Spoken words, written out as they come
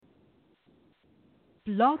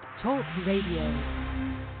Blog Talk Radio.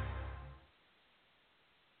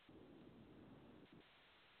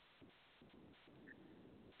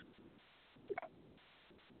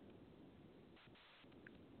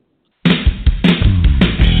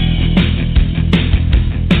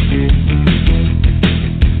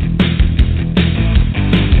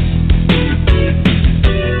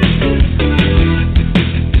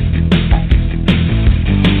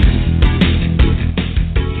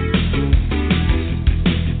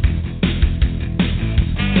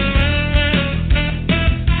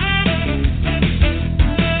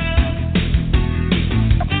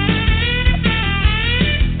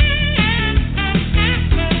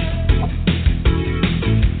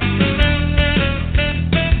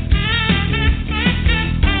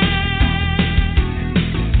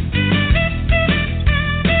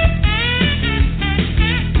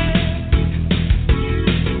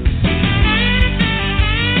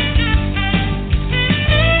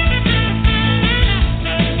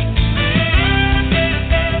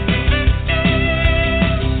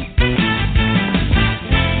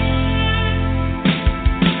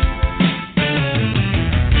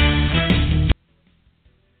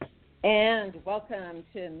 Welcome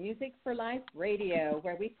to Music for Life Radio,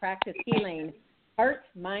 where we practice healing, heart,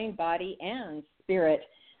 mind, body, and spirit.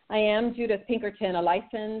 I am Judith Pinkerton, a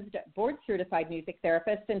licensed, board-certified music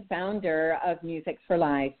therapist and founder of Music for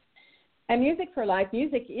Life. And Music for Life,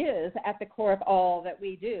 music is at the core of all that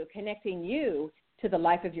we do, connecting you to the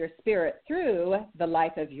life of your spirit through the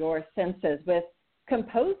life of your senses. With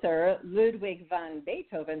composer Ludwig van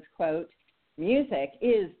Beethoven's quote, "Music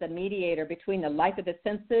is the mediator between the life of the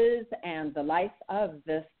senses and the life of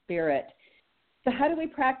the spirit." So how do we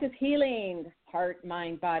practice healing, heart,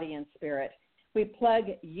 mind, body, and spirit? We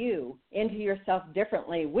plug you into yourself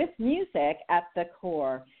differently with music at the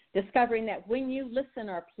core, discovering that when you listen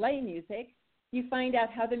or play music, you find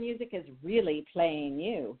out how the music is really playing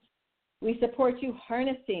you. We support you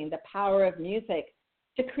harnessing the power of music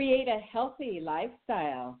to create a healthy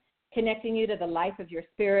lifestyle, connecting you to the life of your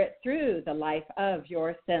spirit through the life of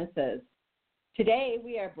your senses. Today,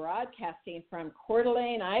 we are broadcasting from Coeur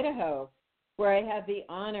d'Alene, Idaho, where I have the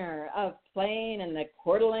honor of playing in the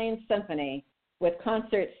Coeur d'Alene Symphony with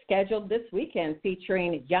concerts scheduled this weekend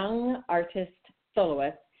featuring young artist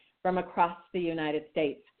soloists from across the United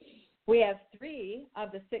States. We have 3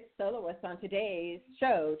 of the 6 soloists on today's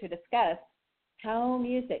show to discuss how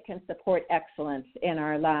music can support excellence in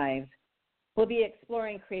our lives. We'll be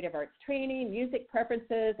exploring creative arts training, music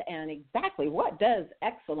preferences, and exactly what does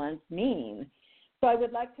excellence mean. So I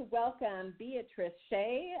would like to welcome Beatrice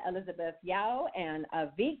Shea, Elizabeth Yao, and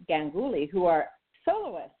Avik Ganguly, who are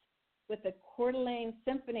soloists with the Coeur d'Alene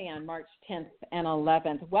Symphony on March 10th and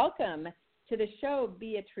 11th. Welcome to the show,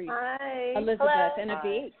 Beatrice, Hi. Elizabeth, Hello. and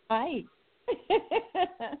Avik. Hi.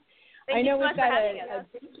 Thank you so much for having us.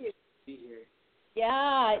 Thank you. Be here.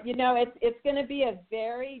 Yeah, you know, it's going to be a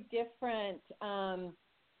very different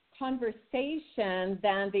conversation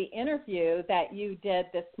than the interview that you did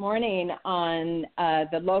this morning on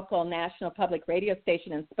the local national public radio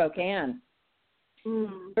station in Spokane.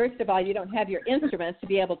 First of all, you don't have your instruments to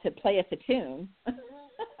be able to play us a tune.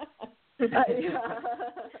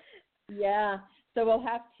 Yeah, so we'll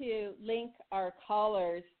have to link our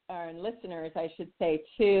callers, our listeners, I should say,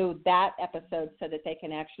 to that episode so that they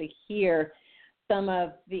can actually hear some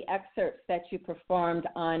of the excerpts that you performed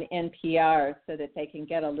on NPR so that they can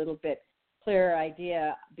get a little bit clearer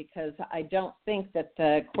idea, because I don't think that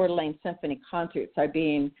the Coeur d'Alene Symphony concerts are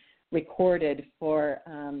being recorded for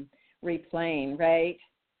replaying, right?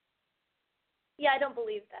 Yeah, I don't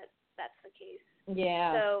believe that that's the case.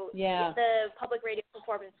 Yeah. So yeah. The public radio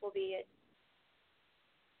performance will be it.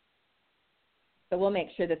 So we'll make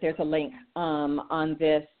sure that there's a link on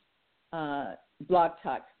this Blog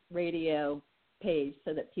Talk Radio page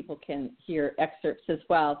so that people can hear excerpts as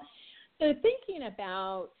well. So thinking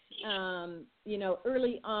about,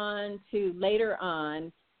 early on to later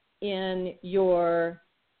on in your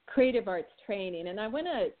creative arts training, and I want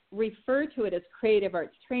to refer to it as creative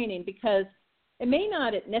arts training because it may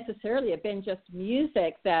not necessarily have been just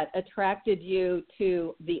music that attracted you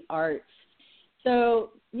to the arts.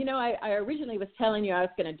 So, I originally was telling you I was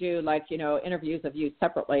going to do interviews of you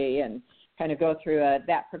separately and kind of go through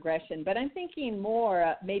that progression. But I'm thinking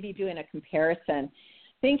more maybe doing a comparison,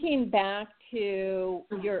 thinking back to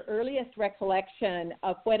your earliest recollection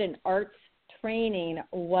of what an arts training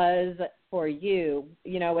was for you,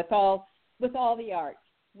 with all the arts.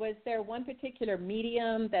 Was there one particular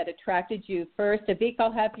medium that attracted you first? Avik,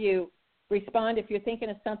 I'll have you respond if you're thinking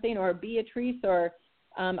of something, or Beatrice or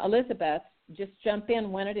Elizabeth, just jump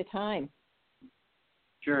in one at a time.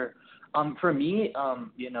 Sure. For me,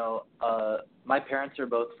 my parents are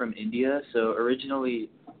both from India, so originally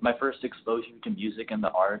my first exposure to music and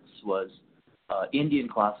the arts was Indian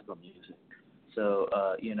classical music. So,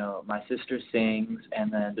 my sister sings,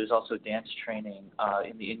 and then there's also dance training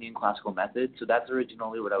in the Indian classical method. So that's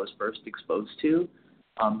originally what I was first exposed to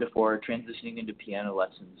before transitioning into piano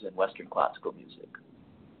lessons and Western classical music.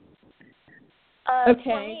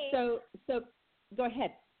 Okay, so go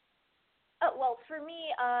ahead. Well, for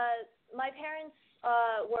me, my parents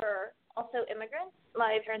were also immigrants.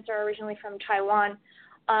 My parents are originally from Taiwan,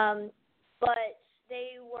 but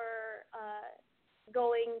they were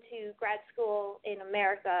going to grad school in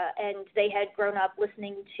America, and they had grown up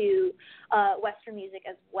listening to Western music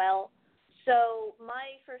as well. So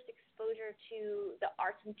my first exposure to the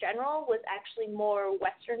arts in general was actually more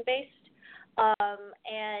Western-based.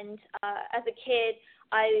 And as a kid,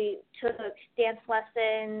 I took dance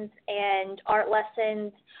lessons and art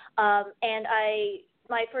lessons, and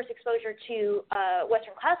my first exposure to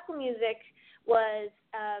Western classical music was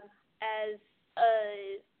as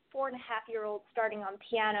a 4.5-year-old starting on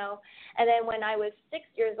piano. And then when I was 6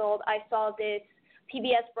 years old, I saw this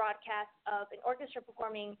PBS broadcast of an orchestra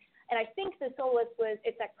performing, and I think the soloist was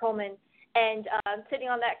Itzhak Perlman. And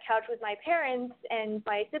sitting on that couch with my parents and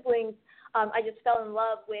my siblings, I just fell in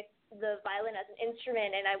love with the violin as an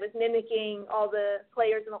instrument, and I was mimicking all the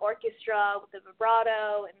players in the orchestra with the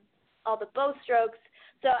vibrato and all the bow strokes.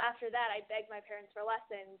 So after that, I begged my parents for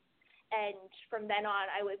lessons, and from then on,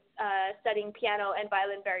 I was studying piano and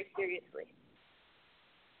violin very seriously.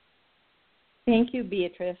 Thank you,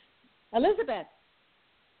 Beatrice. Elizabeth.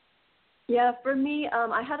 Yeah, for me,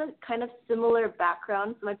 I had a kind of similar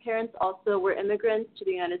background. My parents also were immigrants to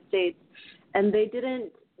the United States, and they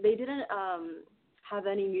didn't have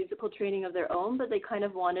any musical training of their own, but they kind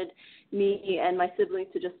of wanted me and my siblings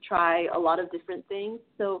to just try a lot of different things.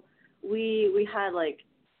 So we had like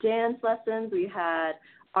dance lessons, we had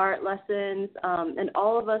art lessons, and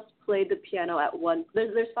all of us played the piano at once.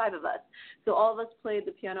 There's 5 of us, so all of us played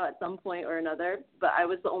the piano at some point or another, but I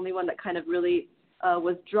was the only one that kind of really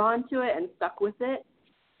was drawn to it and stuck with it.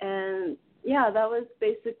 And yeah, that was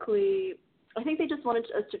basically, I think they just wanted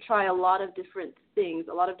us to try a lot of different things,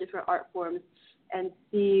 a lot of different art forms, and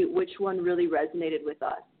see which one really resonated with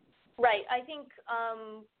us. Right. I think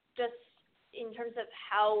just in terms of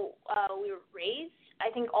how we were raised,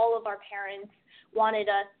 I think all of our parents wanted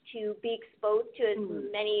us to be exposed to as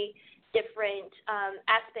many different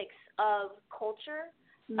aspects of culture,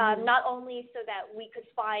 not only so that we could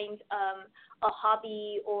find a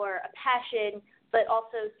hobby or a passion, but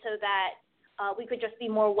also so that we could just be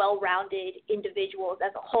more well-rounded individuals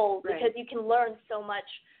as a whole, because you can learn so much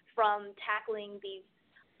from tackling these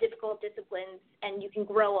difficult disciplines, and you can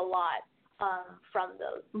grow a lot from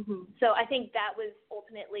those. So I think that was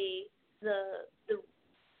ultimately the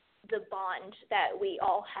bond that we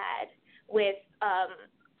all had with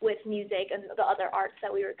music and the other arts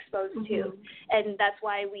that we were exposed to, and that's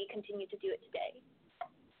why we continue to do it today.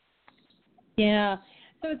 Yeah.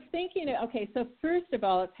 So it's thinking, okay, so first of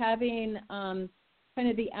all, it's having kind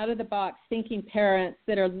of the out-of-the-box thinking parents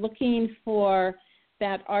that are looking for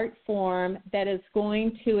that art form that is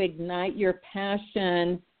going to ignite your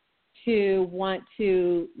passion to want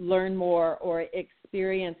to learn more or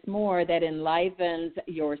experience more, that enlivens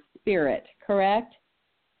your spirit, correct?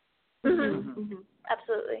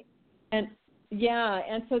 Absolutely. And yeah,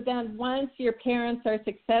 and so then once your parents are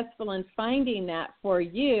successful in finding that for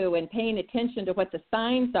you and paying attention to what the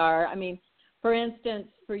signs are, I mean, for instance,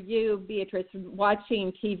 for you, Beatrice,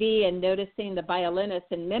 watching TV and noticing the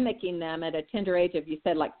violinists and mimicking them at a tender age of, you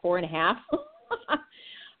said, like 4.5?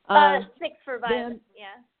 6 for violin,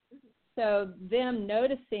 yeah. So them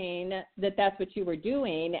noticing that that's what you were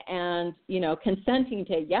doing and, consenting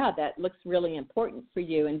to, yeah, that looks really important for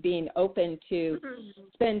you, and being open to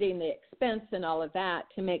spending the expense and all of that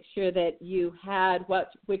to make sure that you had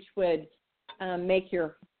which would make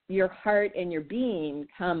your heart and your being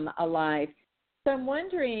come alive. So I'm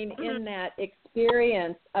wondering, in that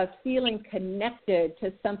experience of feeling connected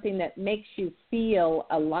to something that makes you feel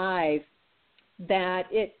alive, that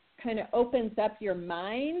it kind of opens up your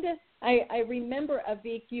mind. I remember,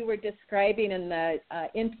 Avik, you were describing in the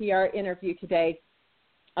NPR interview today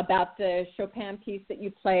about the Chopin piece that you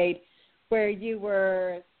played, where you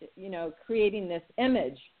were, creating this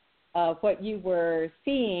image of what you were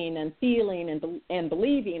seeing and feeling and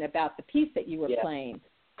believing about the piece that you were playing.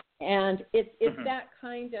 And it's that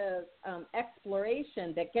kind of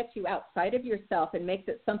exploration that gets you outside of yourself and makes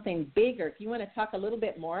it something bigger. If you want to talk a little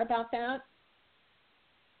bit more about that?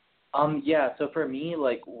 Yeah, so for me,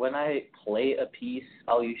 like, when I play a piece,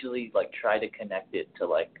 I'll usually, like, try to connect it to,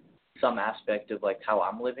 like, some aspect of like how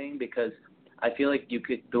I'm living, because I feel like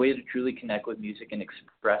the way to truly connect with music and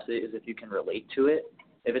express it is if you can relate to it.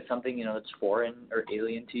 If it's something, that's foreign or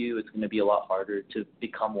alien to you, it's going to be a lot harder to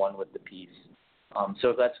become one with the piece.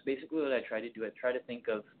 So that's basically what I try to do. I try to think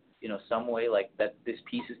of, some way like that this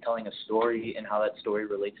piece is telling a story and how that story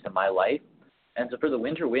relates to my life. And so for the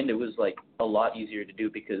Winter Wind, it was like a lot easier to do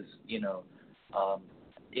because,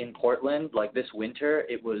 in Portland, like this winter,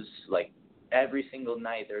 it was like every single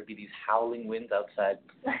night there would be these howling winds outside.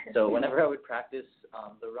 So whenever I would practice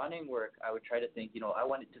the running work, I would try to think, I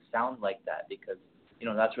want it to sound like that because,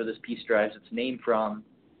 that's where this piece derives its name from.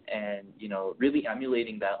 And, really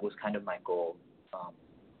emulating that was kind of my goal.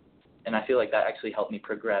 And I feel like that actually helped me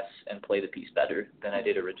progress and play the piece better than I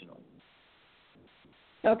did originally.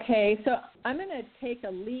 Okay, so I'm going to take a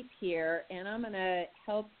leap here, and I'm going to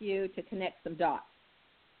help you to connect some dots.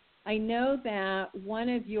 I know that one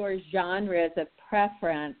of your genres of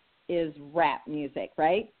preference is rap music,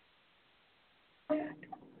 right?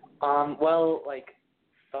 Well, like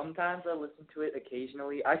sometimes I listen to it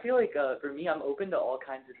occasionally. I feel like for me, I'm open to all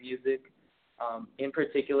kinds of music. In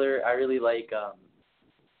particular, I really like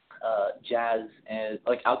jazz, and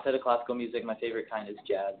like outside of classical music, my favorite kind is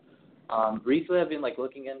jazz. Recently, I've been like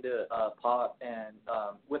looking into pop, and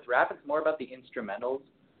with rap, it's more about the instrumentals.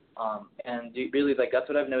 And really, like that's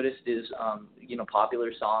what I've noticed is,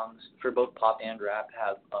 popular songs for both pop and rap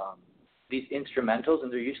have these instrumentals,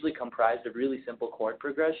 and they're usually comprised of really simple chord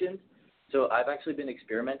progressions. So I've actually been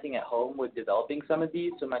experimenting at home with developing some of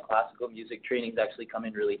these. So my classical music trainings actually come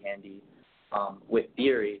in really handy with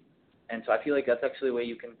theory. And so I feel like that's actually a way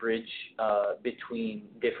you can bridge between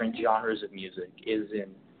different genres of music is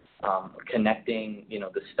in connecting,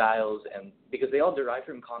 the styles, and because they all derive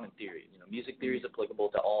from common theory. Music theory is applicable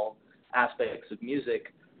to all aspects of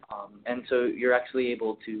music, and so you're actually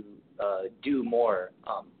able to do more.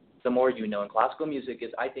 The more you know, and classical music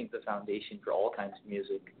is, I think, the foundation for all kinds of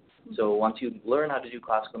music. So once you learn how to do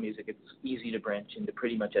classical music, it's easy to branch into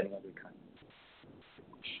pretty much any other kind.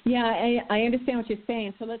 Yeah, I understand what you're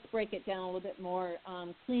saying. So let's break it down a little bit more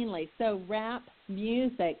cleanly. So rap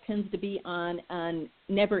music tends to be on a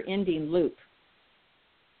never-ending loop.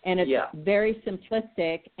 And it's very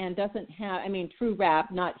simplistic and doesn't have, true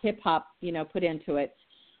rap, not hip-hop, put into it,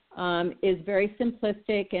 is very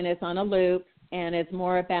simplistic and is on a loop and is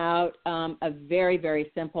more about a very,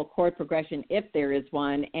 very simple chord progression, if there is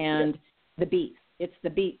one, and the beat. It's the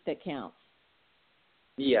beat that counts.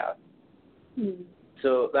 Yeah. Mm-hmm.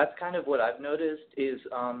 So that's kind of what I've noticed is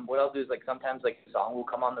what I'll do is like sometimes like a song will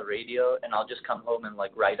come on the radio and I'll just come home and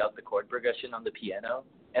like write out the chord progression on the piano.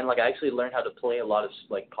 And like I actually learned how to play a lot of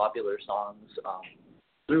like popular songs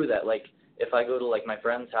through that. Like if I go to like my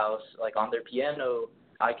friend's house, like on their piano,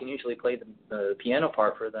 I can usually play the piano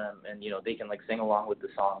part for them and, they can like sing along with the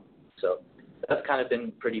song. So that's kind of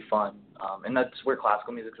been pretty fun. And that's where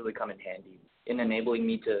classical music's really come in handy in enabling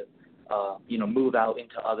me to, move out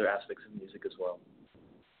into other aspects of music as well.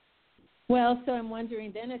 Well, so I'm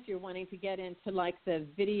wondering then if you're wanting to get into like the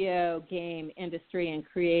video game industry and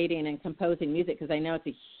creating and composing music, because I know it's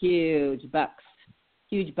a huge bucks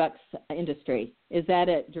industry. Is that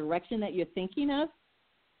a direction that you're thinking of?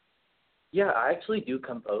 Yeah, I actually do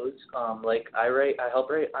compose. I help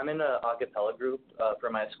write. I'm in a acapella group for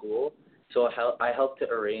my school, so I help to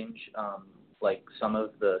arrange like some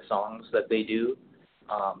of the songs that they do,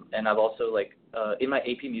 and I've also in my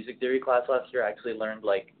AP Music Theory class last year, I actually learned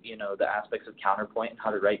the aspects of counterpoint and how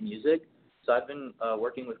to write music. So I've been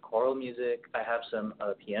working with choral music. I have some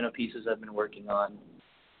piano pieces I've been working on,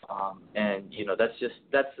 and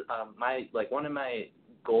that's my one of my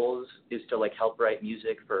goals is to help write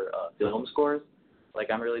music for film scores.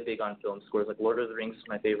 I'm really big on film scores. Lord of the Rings is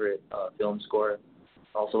my favorite film score.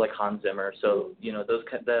 Also Hans Zimmer. So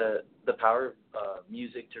the power of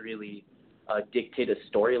music to really dictate a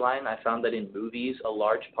storyline. I found that in movies, a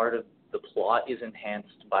large part of the plot is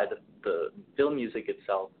enhanced by the film music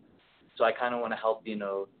itself. So I kind of want to help,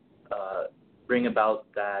 bring about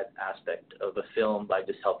that aspect of a film by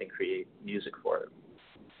just helping create music for it.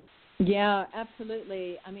 Yeah,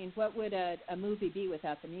 absolutely. What would a movie be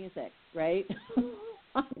without the music, right?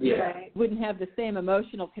 Yeah. Wouldn't have the same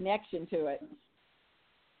emotional connection to it.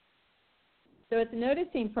 So it's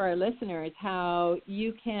noticing for our listeners how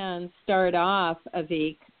you can start off,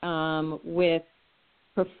 Avik, with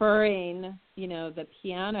preferring, the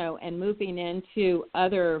piano and moving into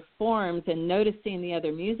other forms and noticing the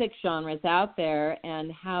other music genres out there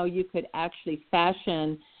and how you could actually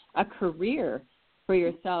fashion a career for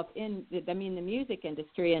yourself in, the music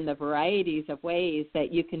industry, and the varieties of ways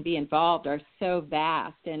that you can be involved are so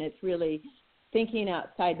vast, and it's really thinking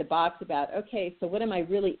outside the box about, okay, so what am I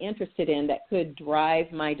really interested in that could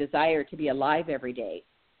drive my desire to be alive every day?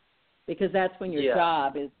 Because that's when your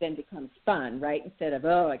job then becomes fun, right? Instead of,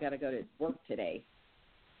 oh, I got to go to work today.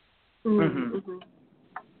 Mm-hmm. Mm-hmm.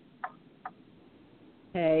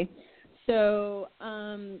 Okay. So,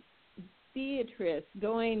 Beatrice,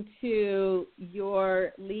 going to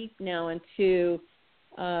your leap now into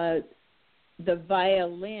the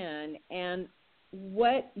violin, and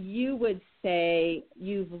what you would say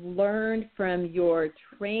you've learned from your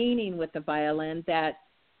training with the violin that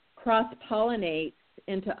cross-pollinates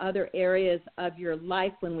into other areas of your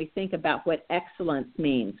life when we think about what excellence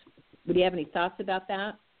means. Would you have any thoughts about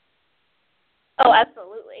that? Oh,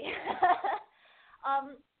 absolutely.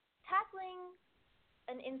 Tackling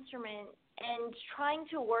an instrument and trying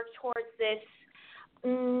to work towards this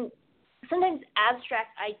sometimes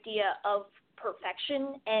abstract idea of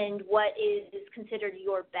perfection and what is considered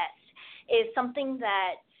your best is something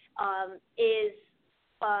that is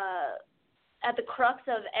at the crux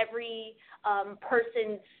of every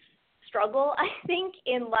person's struggle, I think,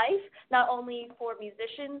 in life, not only for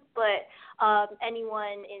musicians, but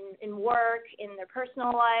anyone in work, in their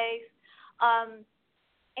personal life.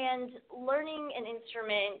 And learning an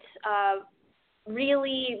instrument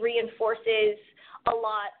really reinforces a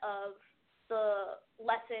lot of the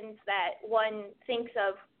lessons that one thinks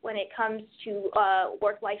of when it comes to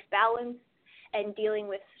work-life balance and dealing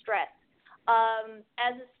with stress.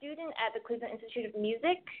 As a student at the Cleveland Institute of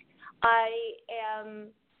Music, I am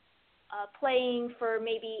playing for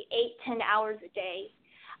maybe 8-10 hours a day.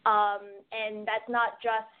 And that's not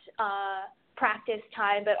just practice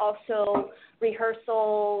time, but also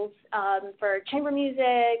rehearsals for chamber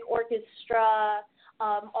music, orchestra,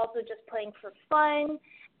 also just playing for fun.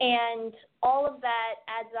 And all of that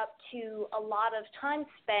adds up to a lot of time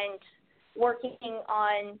spent working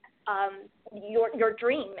on your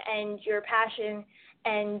dream and your passion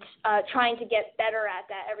and trying to get better at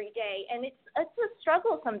that every day. And it's a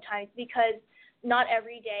struggle sometimes because not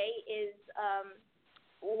every day is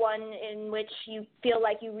one in which you feel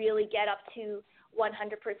like you really get up to 100%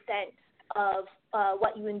 of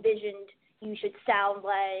what you envisioned you should sound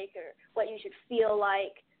like or what you should feel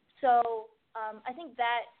like. So I think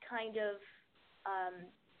that kind of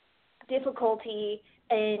difficulty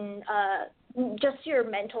in just your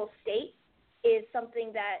mental state is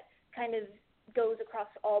something that kind of goes across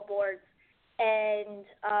all boards. And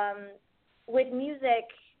with music,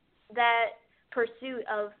 that pursuit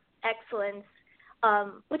of excellence,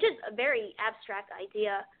 which is a very abstract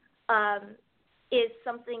idea, is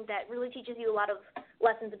something that really teaches you a lot of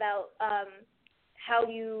lessons about how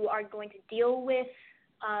you are going to deal with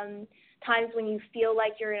times when you feel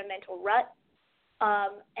like you're in a mental rut,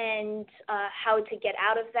 and how to get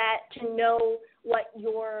out of that, to know what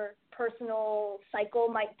your personal cycle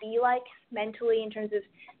might be like mentally in terms of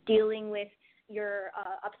dealing with your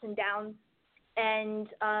ups and downs, and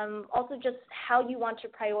also just how you want to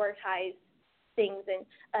prioritize things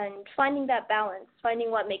and finding that balance,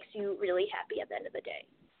 finding what makes you really happy at the end of the day.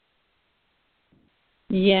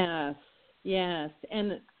 Yes.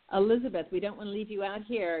 And Elizabeth, we don't want to leave you out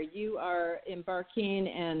here. You are embarking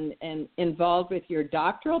and involved with your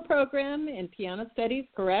doctoral program in piano studies,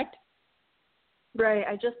 correct? Right.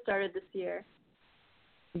 I just started this year.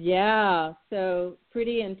 Yeah, so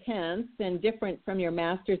pretty intense and different from your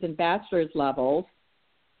master's and bachelor's levels.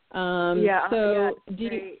 It's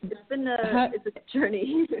been it's a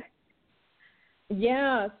journey.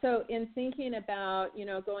 Yeah, so in thinking about,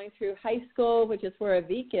 going through high school, which is where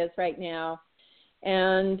Avik is right now,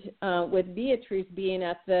 and with Beatrice being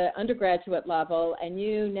at the undergraduate level and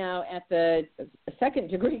you now at the second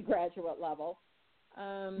degree graduate level,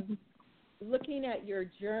 looking at your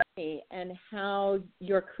journey and how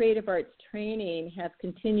your creative arts training has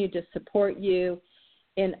continued to support you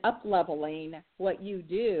in up-leveling what you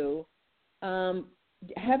do,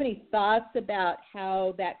 have any thoughts about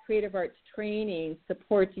how that creative arts training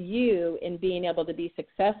supports you in being able to be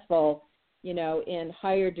successful, in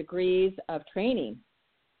higher degrees of training?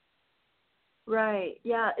 Right.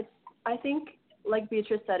 Yeah. I think, like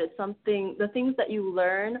Beatrice said, it's something, the things that you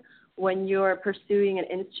learn when you're pursuing an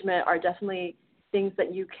instrument are definitely things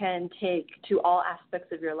that you can take to all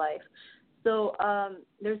aspects of your life. So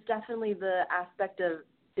there's definitely the aspect of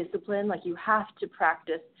discipline, like you have to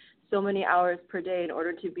practice so many hours per day in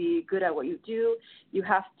order to be good at what you do. You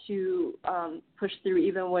have to push through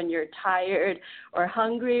even when you're tired or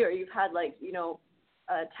hungry, or you've had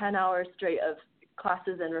 10 hours straight of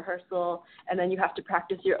classes and rehearsal, and then you have to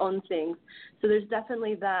practice your own things. So there's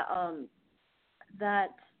definitely that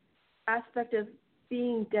that aspect of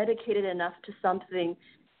being dedicated enough to something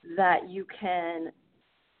that you can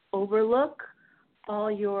overlook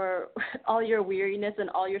all your weariness and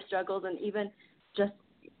all your struggles, and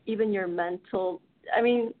even your mental. I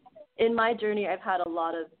mean, in my journey, I've had a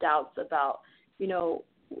lot of doubts about,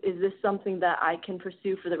 is this something that I can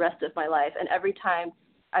pursue for the rest of my life? And every time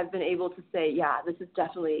I've been able to say, yeah, this is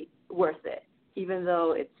definitely worth it, even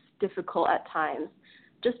though it's difficult at times,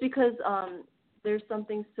 just because there's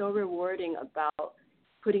something so rewarding about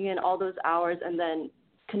putting in all those hours and then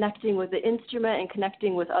connecting with the instrument and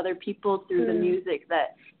connecting with other people through the music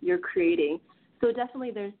that you're creating. So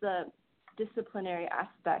definitely there's the disciplinary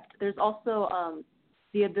aspect. There's also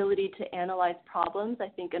the ability to analyze problems, I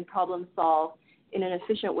think, and problem solve in an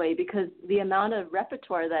efficient way, because the amount of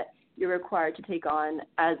repertoire that you're required to take on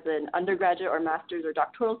as an undergraduate or master's or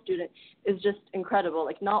doctoral student is just incredible.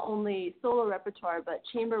 Like, not only solo repertoire, but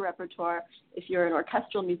chamber repertoire. If you're an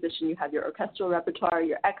orchestral musician, you have your orchestral repertoire,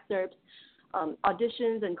 your excerpts,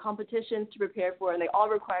 auditions and competitions to prepare for, and they all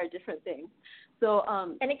require different things. So,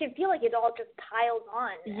 and it can feel like it all just piles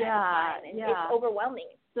on at the time, and it's overwhelming.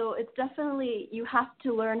 So it's definitely, you have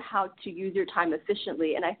to learn how to use your time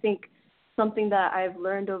efficiently. And I think something that I've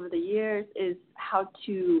learned over the years is how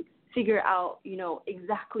to figure out,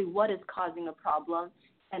 exactly what is causing a problem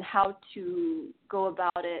and how to go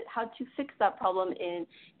about it, how to fix that problem in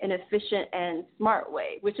an efficient and smart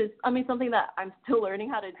way, which is, something that I'm still learning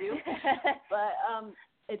how to do. But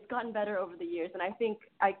it's gotten better over the years. And I think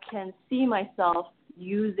I can see myself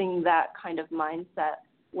using that kind of mindset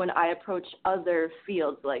when I approach other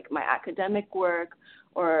fields, like my academic work,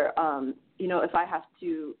 or, if I have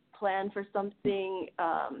to plan for something,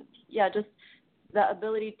 just the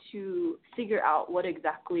ability to figure out what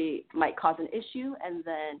exactly might cause an issue and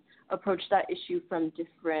then approach that issue from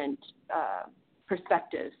different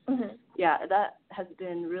perspectives. Mm-hmm. Yeah, that has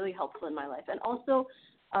been really helpful in my life. And also,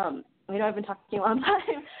 I've been talking a long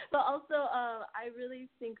time, but also I really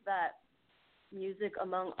think that music,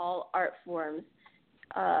 among all art forms,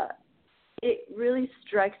 it really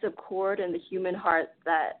strikes a chord in the human heart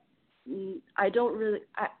that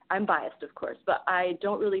I'm biased, of course, but I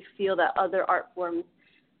don't really feel that other art forms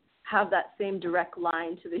have that same direct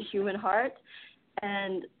line to the human heart.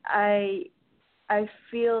 And I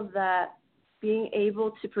feel that being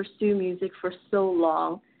able to pursue music for so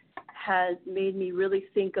long has made me really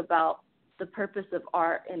think about the purpose of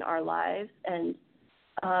art in our lives and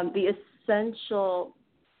the essential,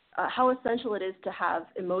 how essential it is to have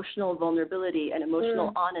emotional vulnerability and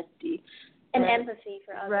emotional honesty. And empathy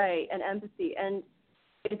for others. Right, and empathy. And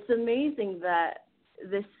it's amazing that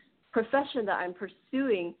this profession that I'm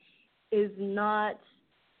pursuing is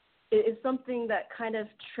something that kind of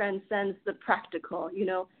transcends the practical,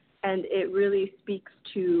 and it really speaks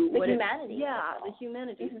to the humanity. The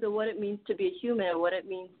humanity. Mm-hmm. So what it means to be a human and what it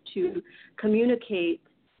means to communicate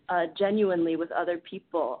genuinely with other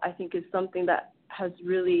people, I think is something that I've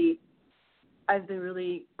been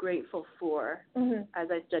really grateful for as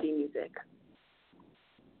I study music.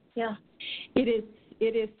 Yeah. It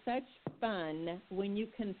is such fun when you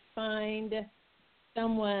can find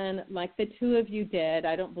someone like the two of you did.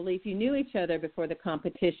 I don't believe you knew each other before the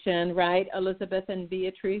competition, right, Elizabeth and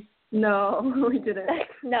Beatrice? No, we didn't.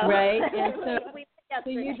 No. Right? And so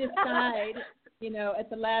you decide, at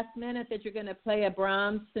the last minute that you're going to play a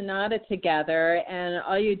Brahms sonata together, and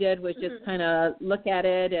all you did was just kind of look at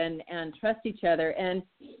it and trust each other. And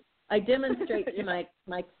I demonstrate to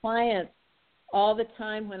my clients all the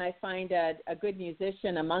time when I find a good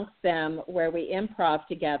musician amongst them where we improv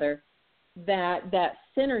together, that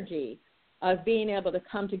synergy of being able to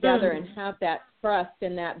come together and have that trust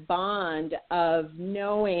and that bond of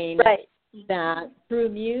knowing that through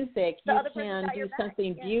music you can do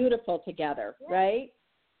something beautiful together, right?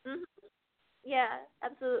 Mm-hmm. Yeah,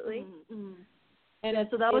 absolutely. Mm-hmm. And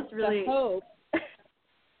so that was really the hope.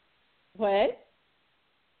 What?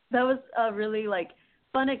 That was a really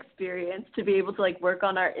fun experience to be able to work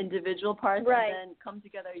on our individual parts and then come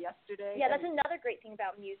together yesterday. Yeah, that's another great thing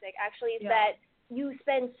about music actually is that you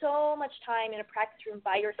spend so much time in a practice room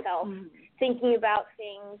by yourself thinking about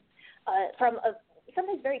things from a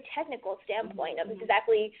sometimes very technical standpoint of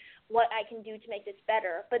exactly what I can do to make this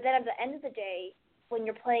better. But then at the end of the day, when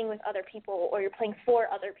you're playing with other people or you're playing for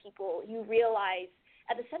other people, you realize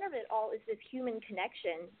at the center of it all is this human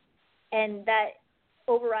connection, and that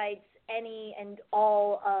overrides any and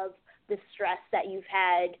all of the stress that you've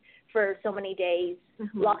had for so many days,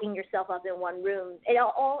 locking yourself up in one room. It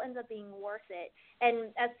all ends up being worth it. And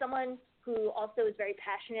as someone who also is very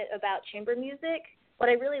passionate about chamber music, what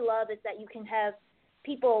I really love is that you can have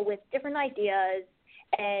people with different ideas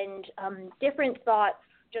and different thoughts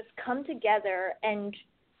just come together and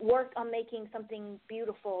worked on making something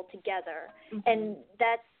beautiful together. And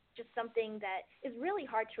that's just something that is really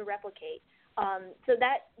hard to replicate. So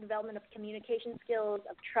that development of communication skills,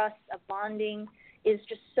 of trust, of bonding is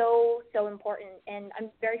just so, so important. And I'm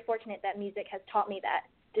very fortunate that music has taught me that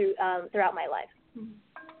throughout my life.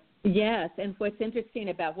 Yes, and what's interesting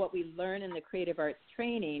about what we learn in the creative arts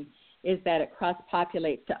training is that it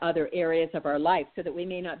cross-populates to other areas of our life, so that we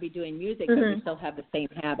may not be doing music, but we still have the same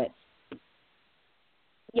habits.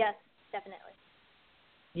 Yes, definitely.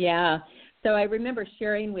 Yeah. So I remember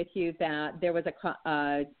sharing with you that there was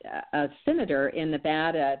a senator in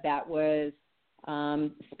Nevada that was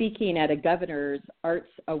speaking at a governor's arts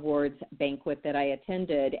awards banquet that I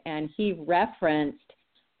attended, and he referenced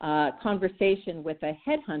conversation with a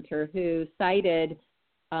headhunter who cited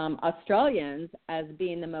Australians as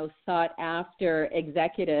being the most sought-after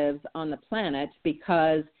executives on the planet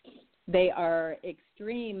because they are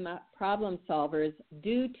extreme problem solvers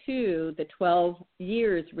due to the 12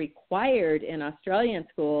 years required in Australian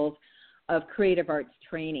schools of creative arts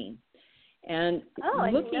training. And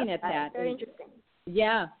looking at that, very interesting.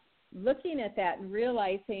 Yeah, looking at that and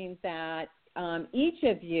realizing that each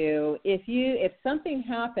of you, if something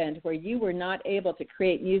happened where you were not able to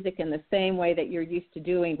create music in the same way that you're used to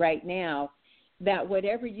doing right now, that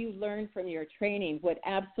whatever you learned from your training would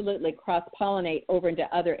absolutely cross-pollinate over into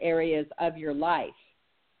other areas of your life.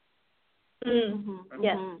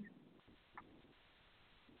 Yes.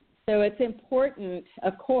 So it's important,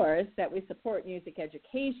 of course, that we support music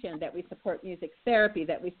education, that we support music therapy,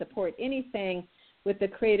 that we support anything with the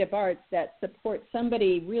creative arts that supports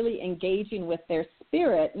somebody really engaging with their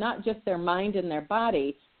spirit, not just their mind and their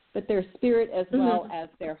body, but their spirit as well as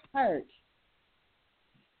their heart.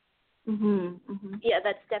 Yeah,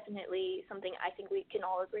 that's definitely something I think we can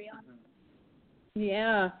all agree on.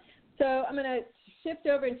 Yeah. So I'm going to shift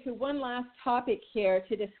over into one last topic here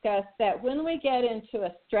to discuss that when we get into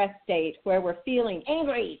a stress state where we're feeling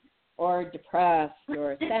angry or depressed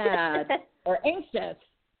or sad or anxious,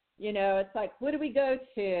 you know, it's like, what do we go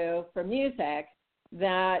to for music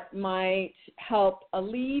that might help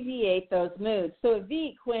alleviate those moods? So,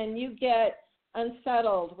 Veek, when you get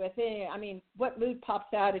unsettled within, what mood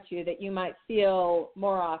pops out at you that you might feel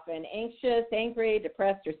more often? Anxious, angry,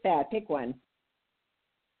 depressed, or sad? Pick one.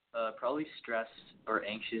 Probably stressed or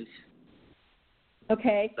anxious.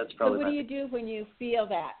 Okay. That's probably. So what do you do when you feel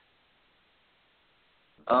that?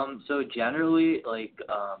 So generally,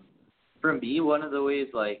 for me, one of the ways,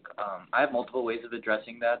 I have multiple ways of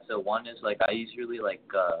addressing that. So one is, I usually,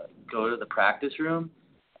 go to the practice room,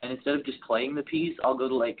 and instead of just playing the piece, I'll go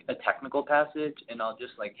to, a technical passage, and I'll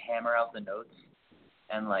just, hammer out the notes.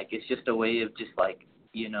 And, it's just a way of just,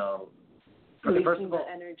 first of all,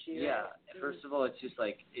 energy. Yeah. First of all, it's just,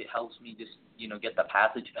 it helps me just, get the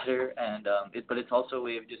passage better. And, but it's also a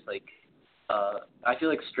way of just, I feel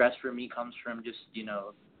like stress for me comes from just,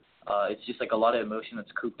 it's just a lot of emotion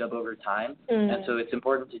that's cooped up over time. And so it's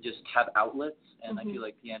important to just have outlets, and I feel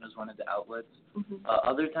like piano is one of the outlets.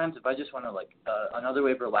 Other times, if I just want to, another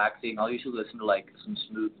way of relaxing, I'll usually listen to, some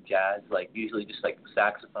smooth jazz, usually just,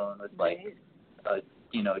 saxophone with,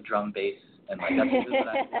 drum bass, and, that's usually what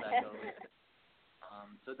I go with.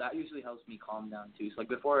 So that usually helps me calm down, too. So,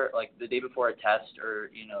 before, the day before a test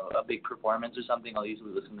or, a big performance or something, I'll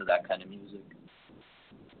usually listen to that kind of music.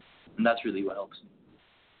 And that's really what helps me.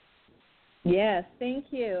 Yes, thank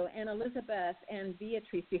you. And Elizabeth and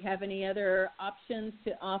Beatrice, do you have any other options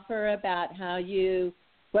to offer about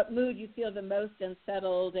what mood you feel the most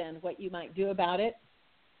unsettled and what you might do about it?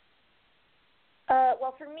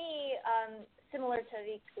 Well, for me, similar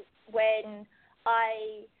to when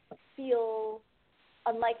I feel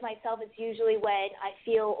unlike myself, it's usually when I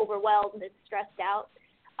feel overwhelmed and stressed out.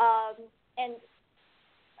 And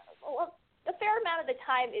a fair amount of the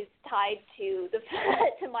time is tied to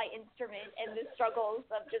to my instrument and the struggles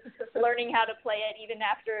of just learning how to play it even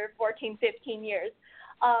after 14, 15 years.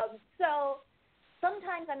 So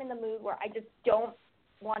sometimes I'm in the mood where I just don't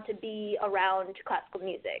want to be around classical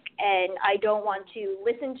music, and I don't want to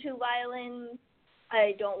listen to violin.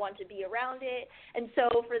 I don't want to be around it. And so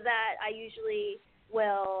for that, I usually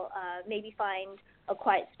will maybe find a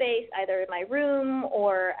quiet space either in my room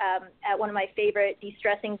or at one of my favorite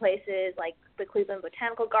de-stressing places like the Cleveland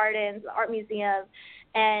Botanical Gardens, the Art Museum,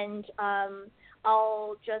 and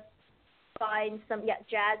I'll just find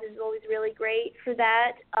jazz is always really great for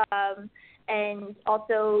that, and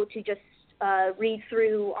also to just read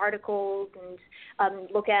through articles and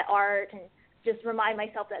look at art and just remind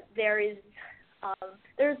myself that there's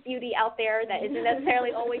beauty out there that isn't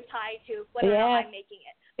necessarily always tied to whether or not I'm making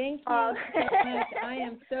it. Thank you so much. I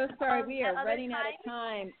am so sorry. We are running out of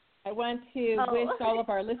time. I want to wish all of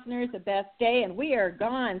our listeners the best day, and we are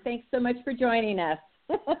gone. Thanks so much for joining us.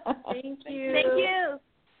 Thank you. Thank you.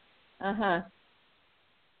 Uh-huh.